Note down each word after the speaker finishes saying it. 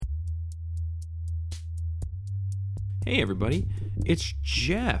Hey everybody, it's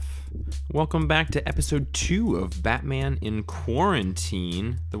Jeff. Welcome back to episode 2 of Batman in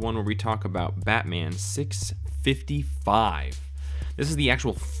Quarantine, the one where we talk about Batman 655. This is the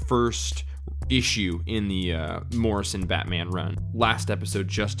actual first issue in the Morrison Batman run. Last episode,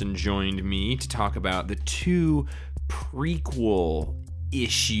 Justin joined me to talk about the 2 prequel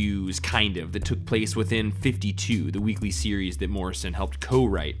issues, that took place within 52, the weekly series that Morrison helped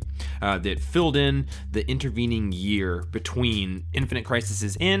co-write, that filled in the intervening year between Infinite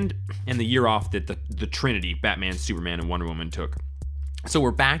Crisis' end and the year off that the Trinity, Batman, Superman, and Wonder Woman took. So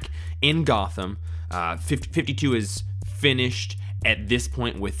we're back in Gotham. 52 is finished at this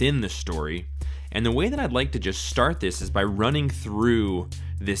point within the story. And the way that I'd like to just start this is by running through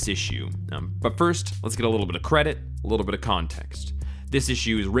this issue. But first, let's get a little bit of credit, a little bit of context. This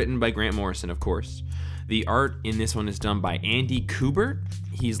issue is written by Grant Morrison, of course. The art in this one is done by Andy Kubert.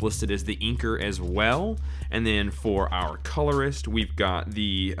 He's listed as the inker as well. And then for our colorist, we've got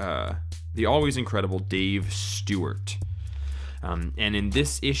the always incredible Dave Stewart. And in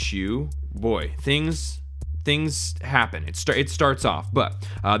this issue, boy, things happen. It starts off. But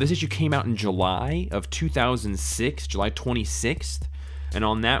this issue came out in July of 2006, July 26th. And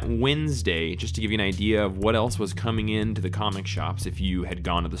on that Wednesday, just to give you an idea of what else was coming into the comic shops if you had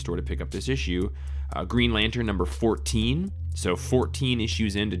gone to the store to pick up this issue, Green Lantern number 14. So 14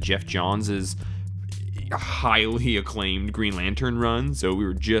 issues into Jeff Johns' highly acclaimed Green Lantern run. So we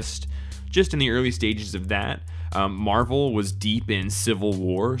were just in the early stages of that. Marvel was deep in Civil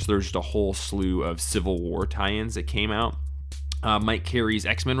War, so there's just a whole slew of Civil War tie-ins that came out. Mike Carey's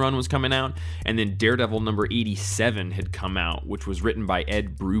X-Men run was coming out, and then Daredevil number 87 had come out, which was written by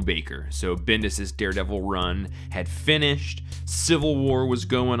Ed Brubaker. So Bendis' Daredevil run had finished, Civil War was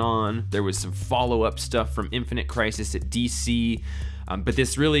going on, there was some follow-up stuff from Infinite Crisis at DC, but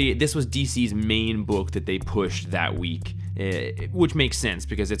this was DC's main book that they pushed that week, which makes sense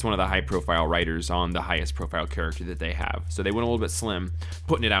because it's one of the high-profile writers on the highest-profile character that they have. So they went a little bit slim,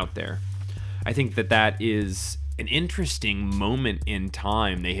 putting it out there. I think that is an interesting moment in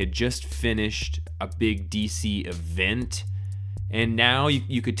time. They had just finished a big DC event, and now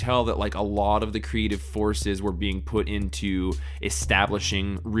you could tell that like a lot of the creative forces were being put into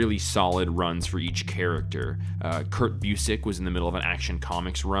establishing really solid runs for each character. Kurt Busiek was in the middle of an Action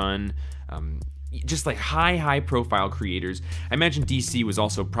Comics run. Just like high profile creators. I imagine DC was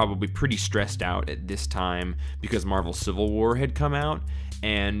also probably pretty stressed out at this time because Marvel Civil War had come out,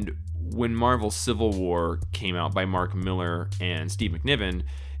 and when Marvel Civil War came out by Mark Millar and Steve McNiven,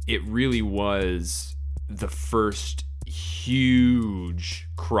 it really was the first huge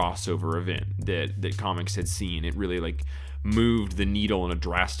crossover event that comics had seen. It really like moved the needle in a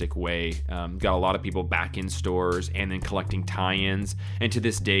drastic way. Got a lot of people back in stores and then collecting tie-ins. And to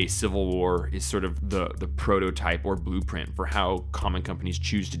this day, Civil War is sort of the prototype or blueprint for how comic companies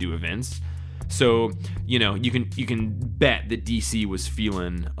choose to do events. So, you can bet that DC was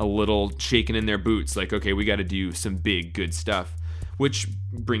feeling a little shaken in their boots, like, okay, we got to do some big, good stuff, which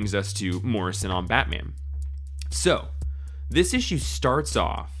brings us to Morrison on Batman. So, this issue starts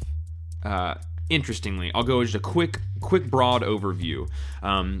off, interestingly, I'll go just a quick broad overview.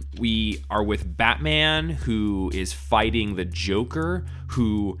 We are with Batman, who is fighting the Joker,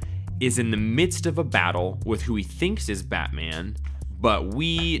 who is in the midst of a battle with who he thinks is Batman. But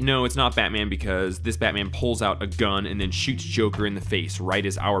we know it's not Batman because this Batman pulls out a gun and then shoots Joker in the face right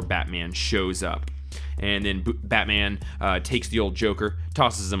as our Batman shows up. And then Batman takes the old Joker,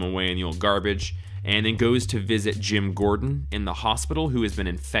 tosses him away in the old garbage, and then goes to visit Jim Gordon in the hospital, who has been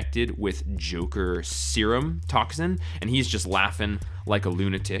infected with Joker serum toxin, and he's just laughing like a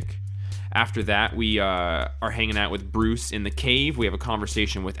lunatic. After that, we are hanging out with Bruce in the cave. We have a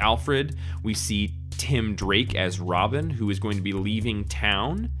conversation with Alfred. We see Tim Drake as Robin, who is going to be leaving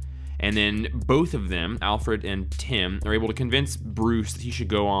town. And then both of them, Alfred and Tim, are able to convince Bruce that he should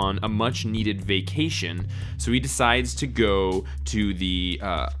go on a much-needed vacation. So he decides to go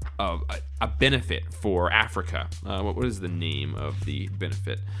to a benefit for Africa. What is the name of the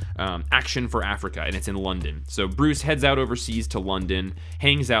benefit? Action for Africa, and it's in London. So Bruce heads out overseas to London,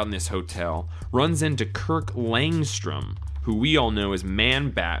 hangs out in this hotel, runs into Kirk Langstrom, who we all know as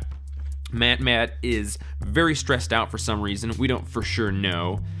Man-Bat. Matt is very stressed out for some reason. We don't for sure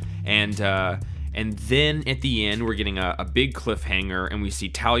know. And then at the end, we're getting a big cliffhanger, and we see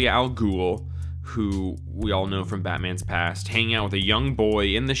Talia al Ghul, who we all know from Batman's past, hanging out with a young boy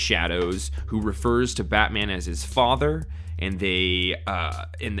in the shadows who refers to Batman as his father. And they,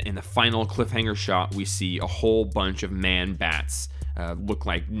 in the final cliffhanger shot, we see a whole bunch of Man-Bats look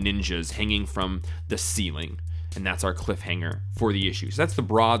like ninjas hanging from the ceiling. And that's our cliffhanger for the issue. So that's the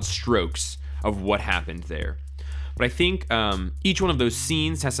broad strokes of what happened there. But I think each one of those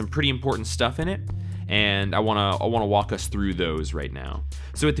scenes has some pretty important stuff in it, and I want to walk us through those right now.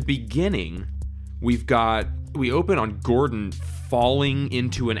 So at the beginning, we open on Gordon falling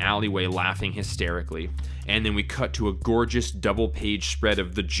into an alleyway laughing hysterically. And then we cut to a gorgeous double-page spread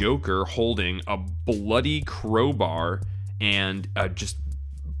of the Joker holding a bloody crowbar and just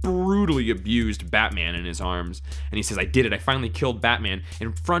brutally abused Batman in his arms. And he says, "I did it. I finally killed Batman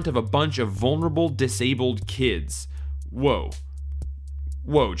in front of a bunch of vulnerable, disabled kids." Whoa,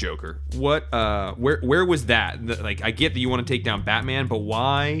 Joker. What? Where was that? Like, I get that you want to take down Batman, but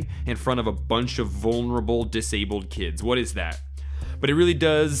why in front of a bunch of vulnerable, disabled kids? What is that? But it really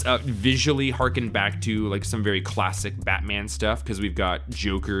does visually harken back to like some very classic Batman stuff, because we've got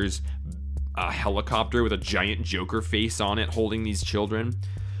Joker's helicopter with a giant Joker face on it holding these children.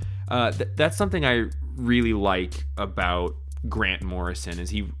 That's something I really like about Grant Morrison,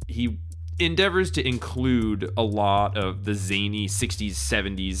 is he endeavors to include a lot of the zany 60s,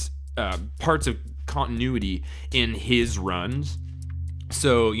 70s parts of continuity in his runs.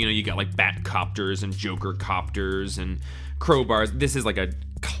 So, you got like Batcopters and Joker copters and crowbars. This is like a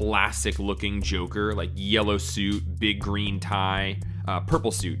classic looking Joker, like yellow suit, big green tie,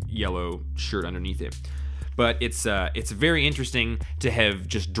 purple suit, yellow shirt underneath it. But it's very interesting to have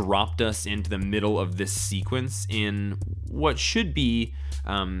just dropped us into the middle of this sequence in what should be,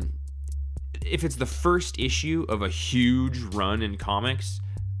 if it's the first issue of a huge run in comics,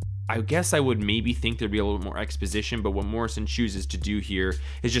 I guess I would maybe think there'd be a little more exposition, but what Morrison chooses to do here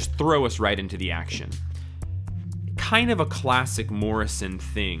is just throw us right into the action. Kind of a classic Morrison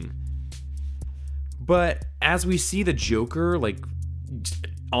thing. But as we see the Joker, like,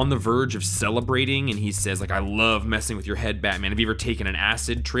 on the verge of celebrating, and he says, like, "I love messing with your head, Batman. Have you ever taken an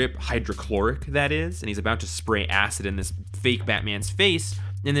acid trip?" Hydrochloric, that is. And he's about to spray acid in this fake Batman's face,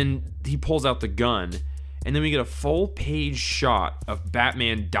 and then he pulls out the gun, and then we get a full page shot of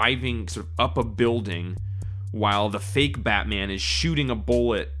Batman diving sort of up a building while the fake Batman is shooting a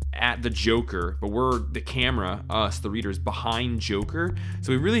bullet at the Joker, but we're the camera, us, the readers, behind Joker.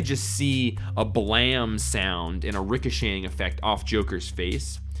 So we really just see a blam sound and a ricocheting effect off Joker's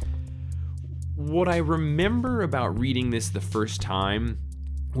face. What I remember about reading this the first time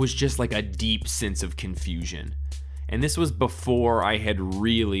was just like a deep sense of confusion. And this was before I had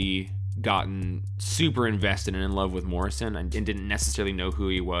really gotten super invested and in love with Morrison and didn't necessarily know who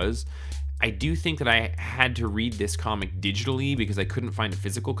he was. I do think that I had to read this comic digitally because I couldn't find a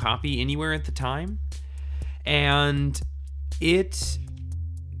physical copy anywhere at the time. And I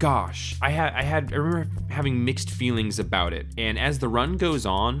remember having mixed feelings about it. And as the run goes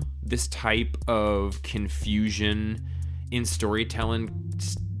on, this type of confusion in storytelling,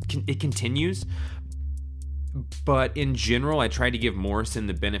 it continues. But in general, I try to give Morrison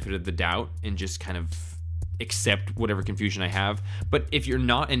the benefit of the doubt and just kind of accept whatever confusion I have. But if you're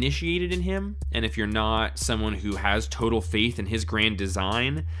not initiated in him, and if you're not someone who has total faith in his grand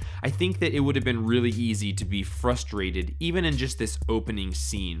design, I think that it would have been really easy to be frustrated, even in just this opening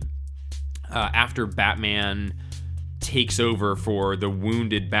scene. After Batman takes over for the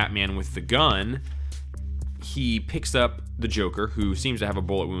wounded Batman with the gun, he picks up the Joker, who seems to have a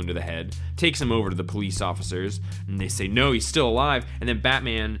bullet wound to the head, takes him over to the police officers, and they say, "No, he's still alive." And then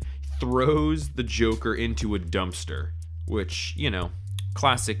Batman throws the Joker into a dumpster, which,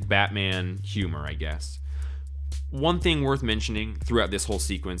 classic Batman humor, I guess. One thing worth mentioning throughout this whole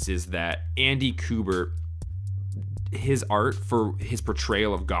sequence is that Andy Kubert, his art for his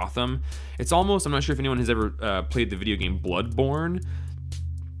portrayal of Gotham, it's almost, I'm not sure if anyone has ever played the video game Bloodborne,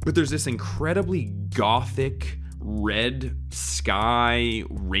 but there's this incredibly gothic, red sky,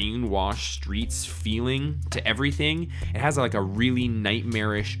 rain-washed streets feeling to everything. It has like a really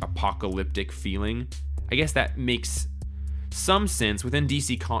nightmarish, apocalyptic feeling. I guess that makes some sense within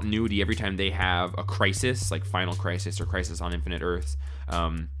DC continuity. Every time they have a crisis, like Final Crisis or Crisis on Infinite Earths,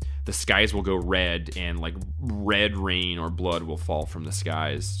 the skies will go red, and like red rain or blood will fall from the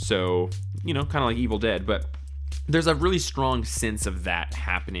skies. So, kind of like Evil Dead, but there's a really strong sense of that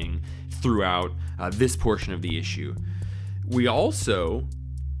happening throughout this portion of the issue. We also,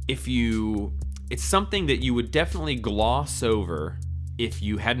 it's something that you would definitely gloss over if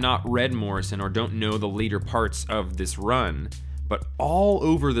you had not read Morrison or don't know the later parts of this run, but all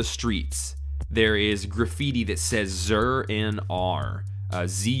over the streets there is graffiti that says Zur-En-Arr,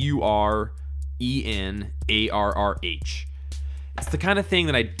 Zurrenarrh. It's the kind of thing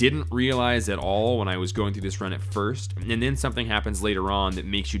that I didn't realize at all when I was going through this run at first, and then something happens later on that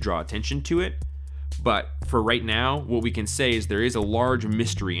makes you draw attention to it. But for right now, what we can say is there is a large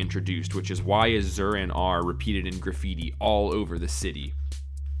mystery introduced, which is why is Zur-En-Arrh repeated in graffiti all over the city.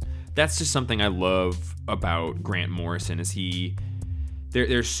 that's just something I love about Grant Morrison, is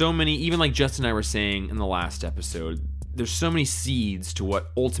there's so many, even like Justin and I were saying in the last episode, there's so many seeds to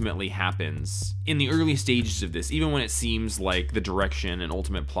what ultimately happens in the early stages of this, even when it seems like the direction and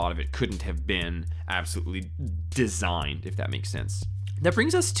ultimate plot of it couldn't have been absolutely designed, if that makes sense. That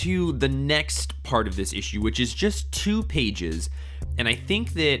brings us to the next part of this issue, which is just 2 pages, and I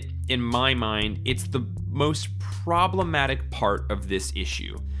think that, in my mind, it's the most problematic part of this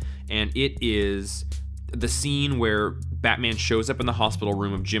issue, and it is the scene where Batman shows up in the hospital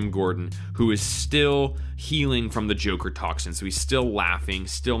room of Jim Gordon, who is still healing from the Joker toxin. So he's still laughing,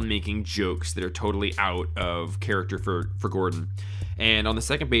 still making jokes that are totally out of character for Gordon. And on the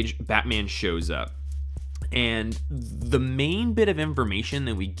second page, Batman shows up. And the main bit of information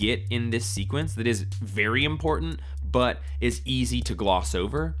that we get in this sequence that is very important, but is easy to gloss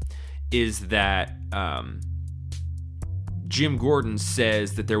over, is that Jim Gordon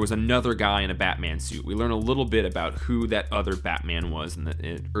says that there was another guy in a Batman suit. We learn a little bit about who that other Batman was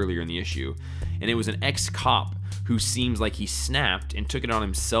earlier in the issue. And it was an ex-cop who seems like he snapped and took it on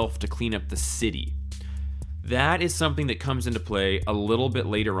himself to clean up the city. That is something that comes into play a little bit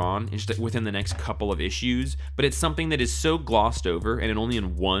later on, just within the next couple of issues, but it's something that is so glossed over and only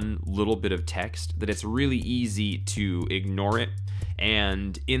in one little bit of text that it's really easy to ignore it.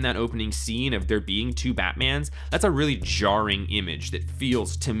 And in that opening scene of there being 2 Batmans, that's a really jarring image that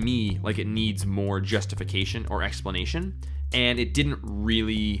feels to me like it needs more justification or explanation, and it didn't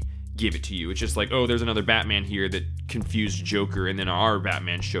really give it to you. It's just like, oh, there's another Batman here that confused Joker, and then our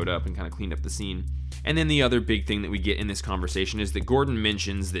Batman showed up and kind of cleaned up the scene. And then the other big thing that we get in this conversation is that Gordon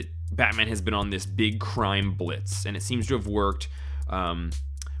mentions that Batman has been on this big crime blitz, and it seems to have worked.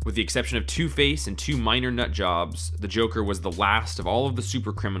 With the exception of Two-Face and 2 minor nut jobs, the Joker was the last of all of the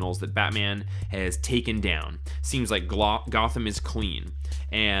super criminals that Batman has taken down. Seems like Gotham is clean.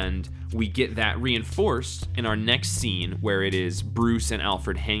 And we get that reinforced in our next scene, where it is Bruce and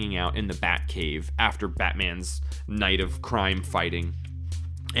Alfred hanging out in the Batcave after Batman's night of crime fighting.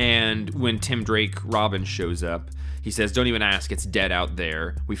 And when Tim Drake Robin shows up, he says, "Don't even ask, it's dead out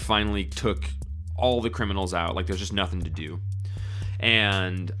there. We finally took all the criminals out, like there's just nothing to do."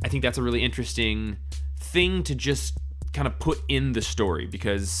 And I think that's a really interesting thing to just kind of put in the story,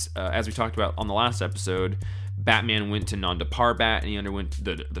 because as we talked about on the last episode, Batman went to Nanda Parbat and he underwent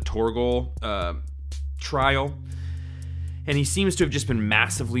the Torgal trial. And he seems to have just been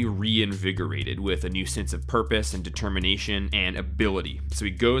massively reinvigorated with a new sense of purpose and determination and ability. So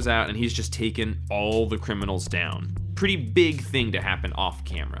he goes out and he's just taken all the criminals down. Pretty big thing to happen off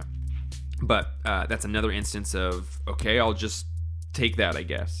camera. But that's another instance of, okay, I'll just take that, I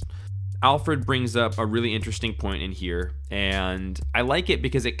guess. Alfred brings up a really interesting point in here, and I like it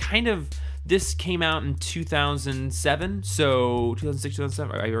because it kind of, this came out in 2007, so 2006,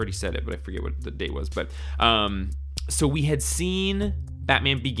 2007, I already said it, but I forget what the date was, but so we had seen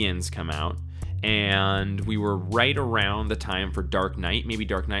Batman Begins come out, and we were right around the time for Dark Knight. Maybe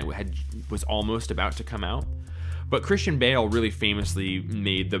Dark Knight was almost about to come out, but Christian Bale really famously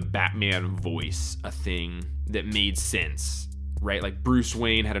made the Batman voice a thing that made sense. Right, like Bruce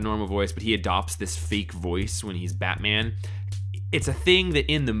Wayne had a normal voice, but he adopts this fake voice when he's Batman. It's a thing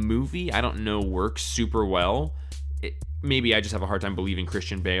that in the movie, I don't know, works super well. Maybe I just have a hard time believing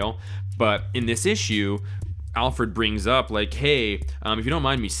Christian Bale. But in this issue, Alfred brings up, like, hey, if you don't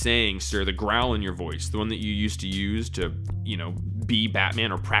mind me saying, sir, the growl in your voice, the one that you used to use to, be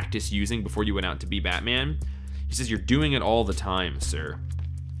Batman or practice using before you went out to be Batman, he says, you're doing it all the time, sir.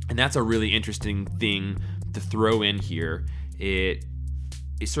 And that's a really interesting thing to throw in here. It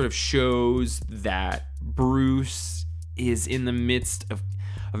sort of shows that Bruce is in the midst of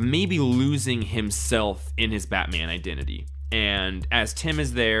maybe losing himself in his Batman identity. And as Tim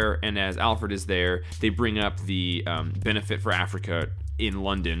is there and as Alfred is there, they bring up the Benefit for Africa in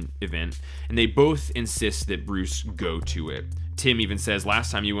London event, and they both insist that Bruce go to it. Tim even says,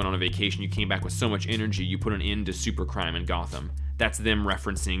 last time you went on a vacation, you came back with so much energy, you put an end to supercrime in Gotham. That's them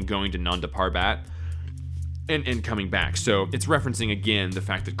referencing going to Nanda Parbat. And coming back. So it's referencing again the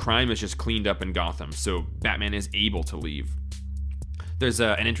fact that crime is just cleaned up in Gotham, so Batman is able to leave. There's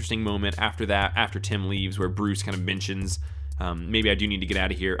an interesting moment after that, after Tim leaves, where Bruce kind of mentions, maybe I do need to get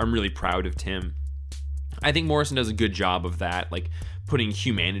out of here. I'm really proud of Tim. I think Morrison does a good job of that, like putting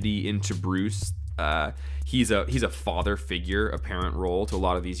humanity into Bruce. He's a father figure, a parent role to a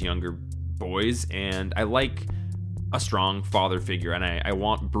lot of these younger boys, and I like a strong father figure, and I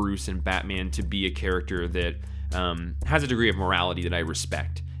want Bruce and Batman to be a character that has a degree of morality that I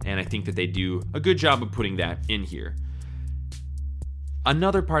respect, and I think that they do a good job of putting that in here.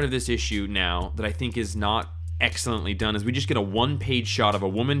 Another part of this issue now that I think is not excellently done is we just get a one-page shot of a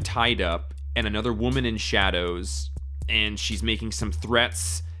woman tied up and another woman in shadows, and she's making some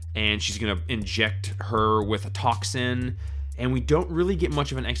threats, and she's going to inject her with a toxin, and we don't really get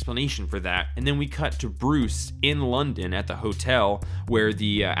much of an explanation for that. And then we cut to Bruce in London at the hotel where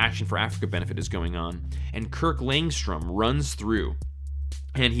the Action for Africa benefit is going on, and Kirk Langstrom runs through,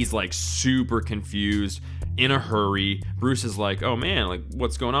 and he's like super confused, in a hurry. Bruce is like, oh man, like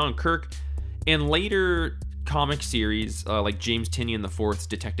what's going on, Kirk? In later comic series, like James Tynion IV's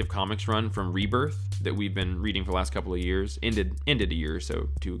Detective Comics run from Rebirth that we've been reading for the last couple of years, ended a year or so,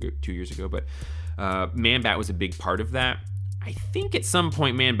 2 years ago, but Man-Bat was a big part of that. I think at some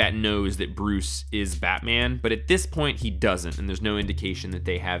point Man-Bat knows that Bruce is Batman, but at this point he doesn't, and there's no indication that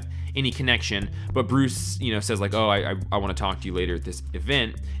they have any connection. But Bruce, says like, oh, I want to talk to you later at this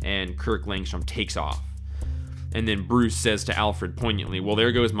event, and Kirk Langstrom takes off. And then Bruce says to Alfred poignantly, well,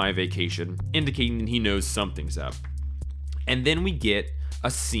 there goes my vacation, indicating that he knows something's up. And then we get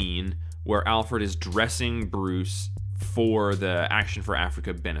a scene where Alfred is dressing Bruce for the Action for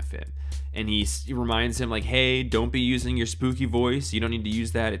Africa benefit. And he reminds him, like, hey, don't be using your spooky voice. You don't need to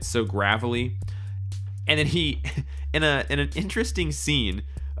use that. It's so gravelly. And then he, in an interesting scene,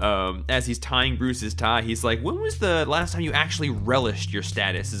 as he's tying Bruce's tie, he's like, when was the last time you actually relished your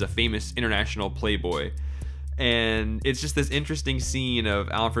status as a famous international playboy? And it's just this interesting scene of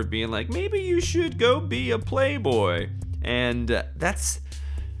Alfred being like, maybe you should go be a playboy. And that's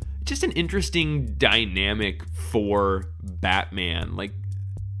just an interesting dynamic for Batman. Like,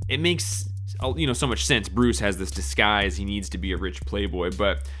 it makes so much sense. Bruce has this disguise. He needs to be a rich playboy.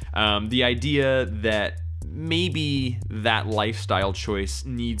 But the idea that maybe that lifestyle choice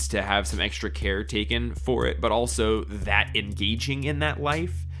needs to have some extra care taken for it, but also that engaging in that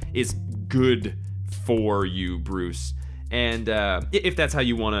life is good for you, Bruce. And if that's how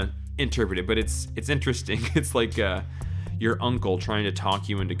you want to interpret it, but it's interesting. It's like your uncle trying to talk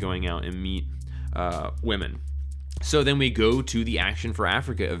you into going out and meet women. So then we go to the Action for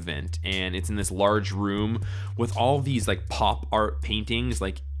Africa event, and it's in this large room with all these like pop art paintings,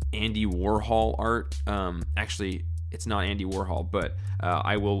 like Andy Warhol art. Actually, it's not Andy Warhol, but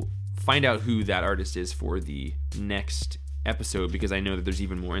I will find out who that artist is for the next episode, because I know that there's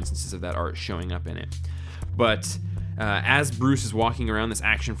even more instances of that art showing up in it. But as Bruce is walking around this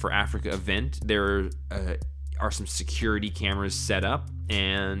Action for Africa event, there are some security cameras set up,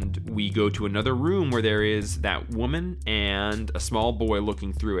 and we go to another room where there is that woman and a small boy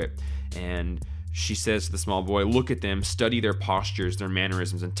looking through it. And she says to the small boy, look at them, study their postures, their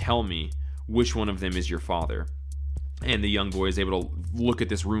mannerisms, and tell me which one of them is your father. And the young boy is able to look at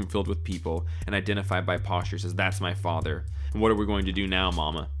this room filled with people and identify by posture. Says, that's my father. And what are we going to do now,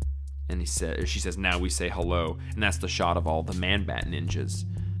 Mama? And she says, now we say hello. And that's the shot of all the Man-Bat ninjas.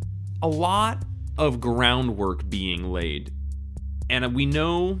 A lot of groundwork being laid. And we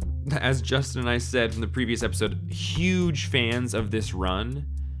know, as Justin and I said from the previous episode, huge fans of this run.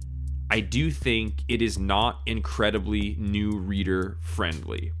 I do think it is not incredibly new reader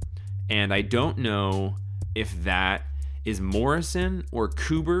friendly. And I don't know if that is Morrison or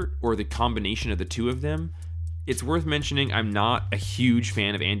Kubert or the combination of the two of them. It's worth mentioning I'm not a huge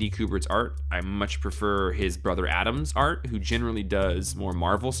fan of Andy Kubert's art. I much prefer his brother Adam's art, who generally does more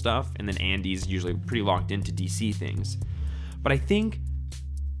Marvel stuff, and then Andy's usually pretty locked into DC things. But I think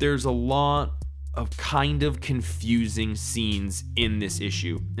there's a lot of kind of confusing scenes in this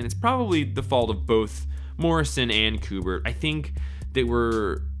issue, and it's probably the fault of both Morrison and Kubert. I think they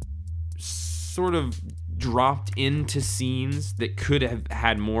were sort of dropped into scenes that could have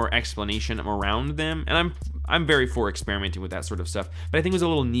had more explanation around them, and I'm very for experimenting with that sort of stuff, but I think it was a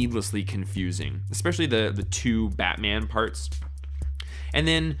little needlessly confusing, especially the two Batman parts. And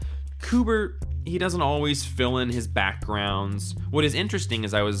then Kubert, he doesn't always fill in his backgrounds. What is interesting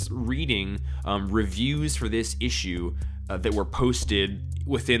is I was reading reviews for this issue that were posted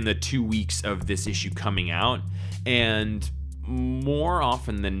within the 2 weeks of this issue coming out, and more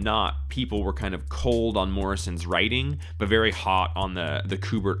often than not, people were kind of cold on Morrison's writing, but very hot on the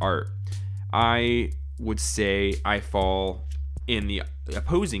Kubert art. I would say I fall in the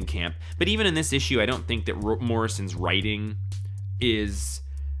opposing camp, but even in this issue, I don't think that Morrison's writing is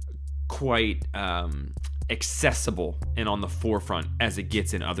quite accessible and on the forefront as it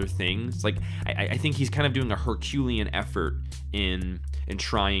gets in other things. Like I think he's kind of doing a Herculean effort in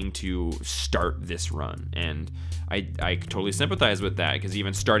trying to start this run, and I totally sympathize with that, because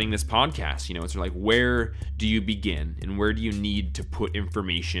even starting this podcast, it's like, where do you begin and where do you need to put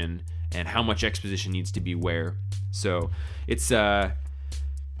information and how much exposition needs to be where? So it's an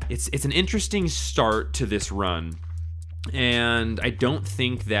interesting start to this run. And I don't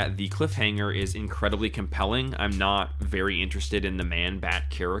think that the cliffhanger is incredibly compelling. I'm not very interested in the Man-Bat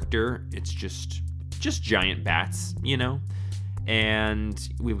character. It's just giant bats, you know? And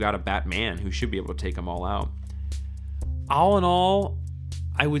we've got a Batman who should be able to take them all out. All in all,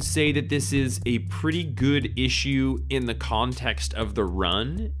 I would say that this is a pretty good issue in the context of the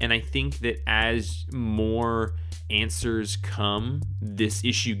run, and I think that as more answers come, this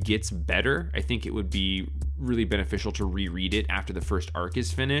issue gets better. I think it would be really beneficial to reread it after the first arc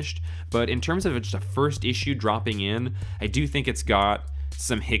is finished, but in terms of just a first issue dropping in, I do think it's got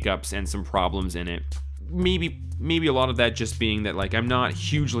some hiccups and some problems in it. Maybe a lot of that just being that, like, I'm not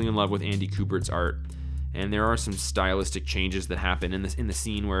hugely in love with Andy Kubert's art. And there are some stylistic changes that happen in the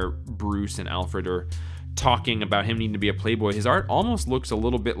scene where Bruce and Alfred are talking about him needing to be a playboy. His art almost looks a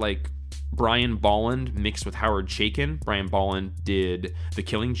little bit like Brian Bolland mixed with Howard Chaykin. Brian Bolland did The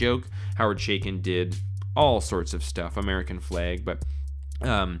Killing Joke. Howard Chaykin did all sorts of stuff, American Flag, but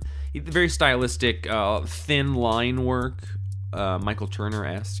very stylistic, thin line work, Michael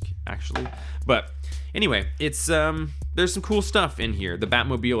Turner-esque, actually. But anyway, it's there's some cool stuff in here. The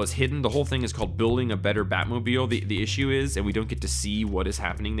Batmobile is hidden. The whole thing is called Building a Better Batmobile. The issue is, and we don't get to see what is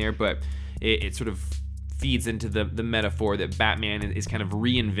happening there, but it sort of feeds into the metaphor that Batman is kind of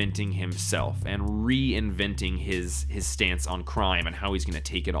reinventing himself and reinventing his stance on crime and how he's going to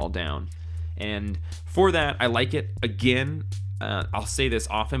take it all down. And for that, I like it. Again, I'll say this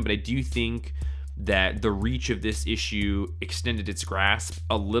often, but I do think that the reach of this issue extended its grasp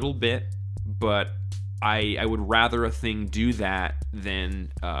a little bit, but I would rather a thing do that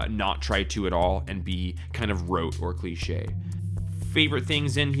than not try to at all and be kind of rote or cliche. Favorite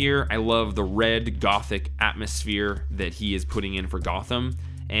things in here, I love the red gothic atmosphere that he is putting in for Gotham.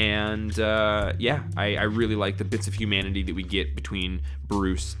 And I really like the bits of humanity that we get between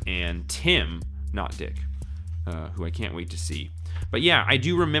Bruce and Tim, not Dick, who I can't wait to see. But yeah, I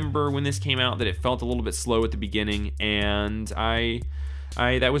do remember when this came out that it felt a little bit slow at the beginning, and I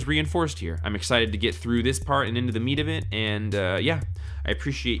that was reinforced here. I'm excited to get through this part and into the meat of it, and I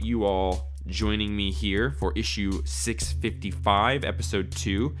appreciate you all joining me here for issue 655, episode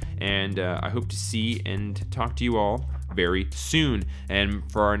 2, and I hope to see and talk to you all very soon. And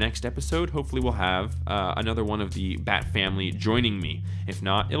for our next episode, hopefully we'll have another one of the Bat family joining me. If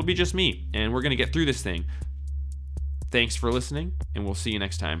not, it'll be just me, and we're going to get through this thing. Thanks for listening, and we'll see you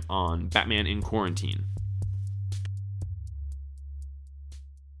next time on Batman in Quarantine.